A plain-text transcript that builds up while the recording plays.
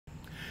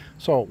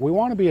So we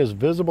want to be as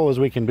visible as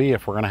we can be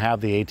if we're going to have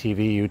the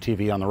ATV,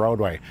 UTV on the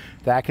roadway.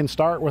 That can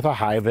start with a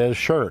high-vis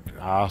shirt,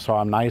 so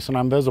I'm nice and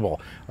I'm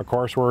visible. Of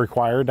course, we're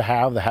required to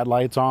have the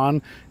headlights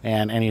on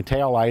and any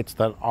tail lights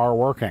that are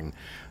working.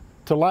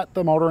 To let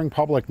the motoring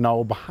public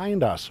know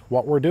behind us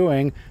what we're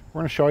doing,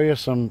 we're going to show you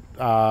some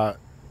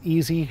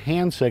easy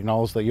hand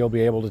signals that you'll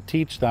be able to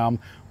teach them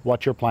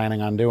what you're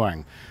planning on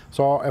doing.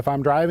 So if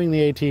I'm driving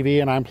the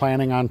ATV and I'm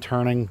planning on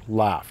turning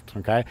left,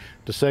 okay,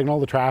 to signal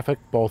the traffic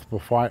both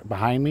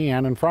behind me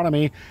and in front of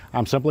me,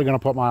 I'm simply going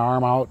to put my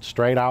arm out,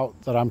 straight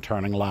out, that I'm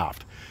turning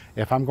left.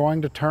 If I'm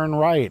going to turn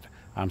right,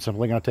 I'm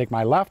simply going to take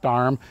my left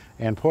arm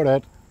and put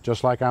it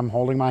just like I'm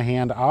holding my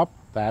hand up.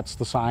 That's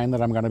the sign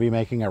that I'm going to be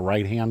making a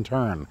right-hand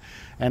turn.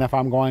 And if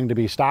I'm going to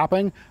be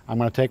stopping, I'm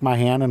going to take my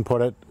hand and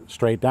put it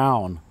straight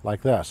down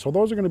like this. So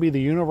those are going to be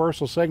the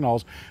universal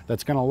signals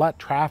that's going to let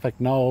traffic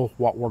know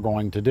what we're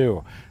going to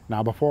do.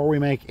 Now, before we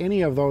make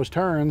any of those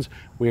turns,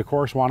 we of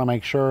course want to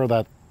make sure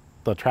that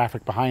the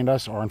traffic behind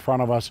us or in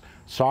front of us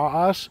saw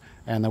us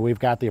and that we've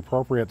got the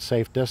appropriate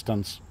safe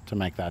distance to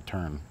make that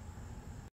turn.